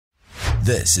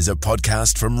This is a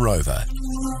podcast from Rover.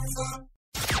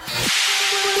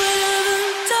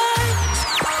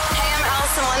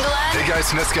 Hey guys,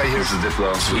 Niska here. This is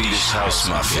Diplo. Swedish House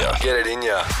Mafia. Get it in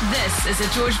ya. This is a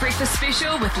George Breakfast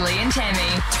Special with Lee and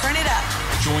Tammy. Turn it up.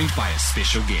 Joined by a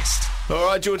special guest. All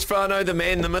right, George Fano, the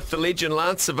man, the myth, the legend,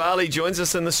 Lance Savali joins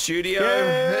us in the studio.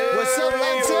 Hey. What's up,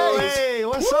 Lance? Hey,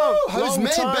 what's up? Who's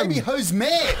mad, baby? Who's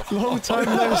mad? Long time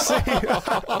no see.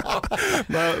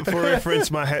 For reference,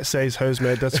 my hat says "Who's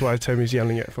mad." That's why Tammy's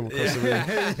yelling it from across the room.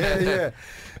 Yeah.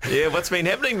 Yeah, what's been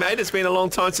happening, mate? It's been a long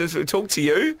time since we talked to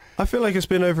you. I feel like it's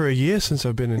been over a year since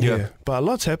I've been in here, but a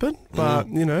lot's happened. But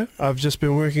you know, I've just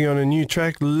been working on a new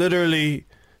track. Literally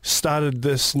started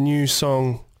this new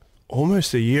song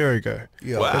almost a year ago.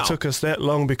 Yeah. Wow. It took us that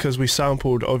long because we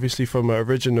sampled obviously from an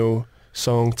original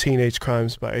song, "Teenage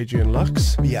Crimes" by Adrian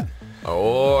Lux. Yeah.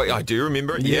 Oh, I do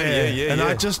remember it. Yeah. And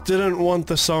I just didn't want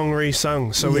the song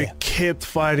re-sung, so we kept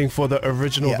fighting for the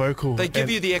original vocal. They give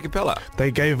you the a cappella.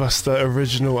 They gave us the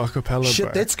original a cappella. Shit,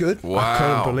 bro. that's good. Wow. I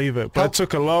couldn't believe it, but it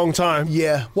took a long time.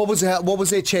 Yeah. What was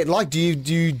that chat like? Are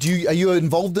you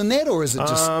involved in that, or is it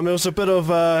just? It was a bit of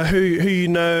who you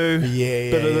know,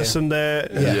 bit of this and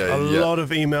that, a lot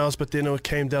of emails, but then it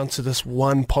came down to this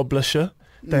one publisher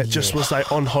that just was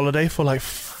like on holiday for like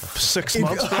 6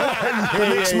 months.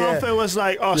 The next month it was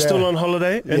like, still on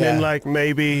holiday, and then like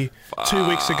maybe 2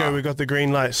 weeks ago we got the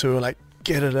green light, so we were like,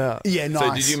 get it out. Yeah, nice.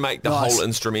 So did you make the whole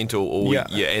instrumental all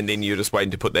and then you're just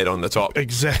waiting to put that on the top?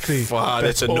 Exactly. Wow,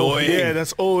 that's annoying.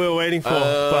 That's all we were waiting for.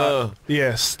 But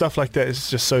yeah, stuff like that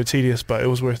is just so tedious, but it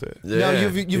was worth it. Now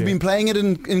you've been playing it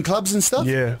in clubs and stuff?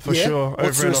 Yeah, for sure. What's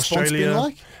Over the in response Australia. been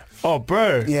like? Oh,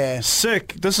 bro. Yeah.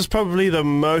 Sick. This is probably the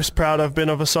most proud I've been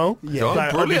of a song. Yeah. Oh, Like,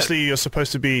 brilliant. obviously, you're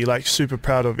supposed to be, like, super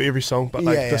proud of every song, but,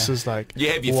 like, this is, like... You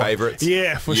have your favourites.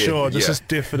 Yeah, for sure. This is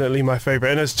definitely my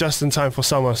favourite. And it's just in time for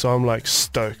summer, so I'm, like,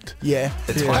 stoked. Yeah.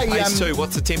 It's high pace too.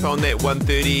 What's the tempo on that?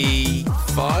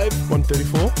 135?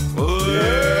 134? He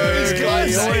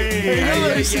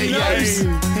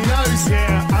knows.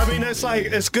 Yeah, I mean, it's, like,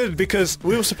 it's good because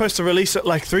we were supposed to release it,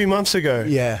 like, 3 months ago.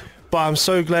 Yeah. But I'm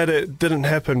so glad it didn't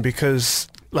happen because...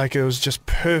 Like, it was just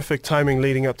perfect timing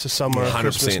leading up to summer, 100%.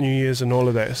 Christmas, New Year's and all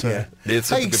of that. So It's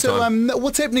such a good time.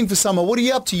 What's happening for summer? What are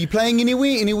you up to? You playing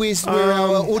anywhere? Anywhere where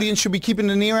our audience should be keeping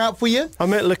an ear out for you?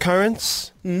 I'm at Le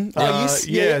Currents. Yes.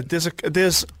 Yeah,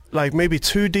 there's like maybe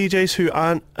 2 DJs who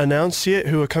aren't announced yet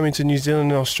who are coming to New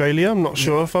Zealand and Australia. I'm not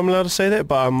sure if I'm allowed to say that,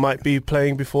 but I might be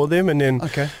playing before them and then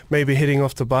maybe heading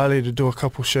off to Bali to do a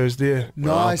couple shows there.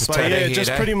 Nice. But yeah,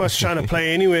 just pretty much trying to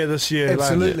play anywhere this year.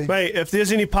 Absolutely. Like, mate, if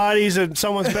there's any parties in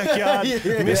someone's backyard,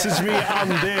 message me, I'm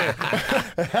there.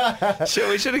 Sure,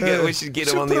 we should get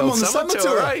him on the old summer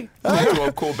tour, eh?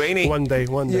 Well, Corbini. One day.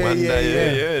 One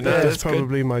day. No, that's good.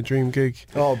 probably my dream gig.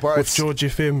 Oh, bro. With George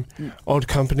FM, Odd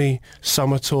Company,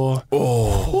 Summer Tour.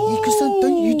 Because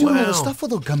don't you do a lot of stuff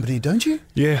with the company, don't you?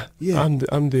 Yeah.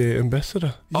 I'm the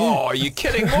ambassador. Oh, are you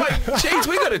kidding? Why? Jeez,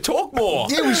 we got to talk more.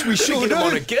 Yeah, we sure get do. him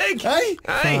on a gig. Hey?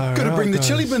 Hey. Got to bring the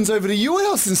chili bins over to your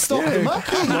house and stock them up.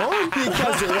 Come on.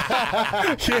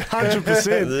 Yeah,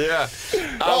 100%. Yeah.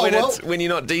 When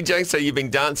you're not DJing, so you've been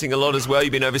dancing a lot as well.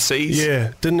 You've been overseas.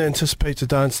 Yeah, didn't anticipate to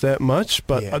dance that much,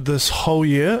 but this whole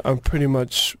year I'm pretty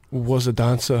much was a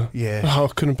dancer. Yeah. I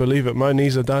couldn't believe it. My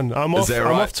knees are done. I'm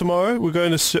off tomorrow. We're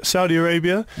going to Saudi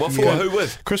Arabia. What for? Who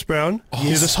with? Chris Brown.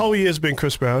 Yeah, this whole year's been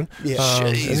Chris Brown. Yeah.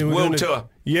 Jeez, world tour.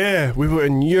 Yeah, we were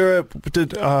in Europe,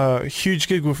 did a huge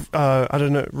gig with,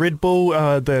 Red Bull,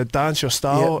 the Dance Your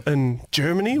Style in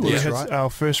Germany. We had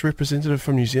our first representative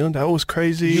from New Zealand. That was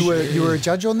crazy. You were a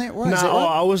judge on that, right? No, Is that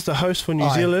right? I was the host for New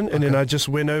Zealand, and then I just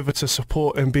went over to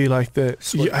support and be like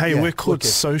we're called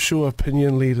social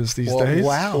opinion leaders these days.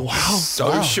 Wow.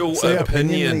 Social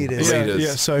opinion leaders.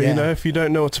 Yeah, so, you know, if you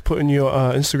don't know what to put in your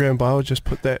Instagram bio, just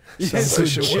put that.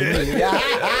 Social opinion.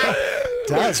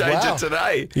 We'll change it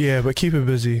today. Yeah, but keep it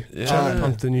busy. Trying to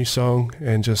pump the new song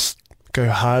and just go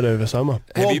hard over summer.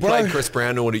 Have you played Chris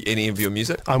Brown or any of your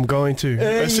music? I'm going to.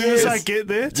 As soon as I get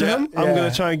there to him, I'm going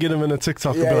to try and get him in a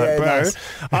TikTok and be like, bro,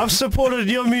 I've supported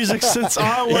your music since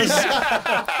I was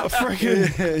a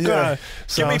freaking guy.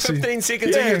 So Give me 15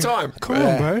 seconds of your time. Come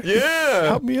on, bro. Yeah.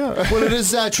 Help me out. Well, it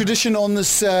is tradition on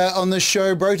this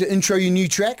show, bro, to intro your new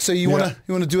track. So you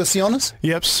wanna do us the honours?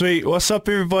 Yep, sweet. What's up,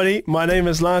 everybody? My name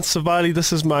is Lance Savali.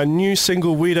 This is my new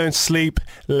single, We Don't Sleep.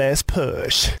 Let's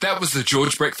push. That was the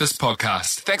George Breakfast Podcast.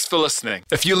 Thanks for listening.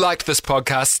 If you liked this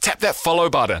podcast, tap that follow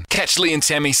button. Catch Lee and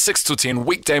Tammy 6 till 10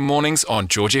 weekday mornings on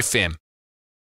George FM.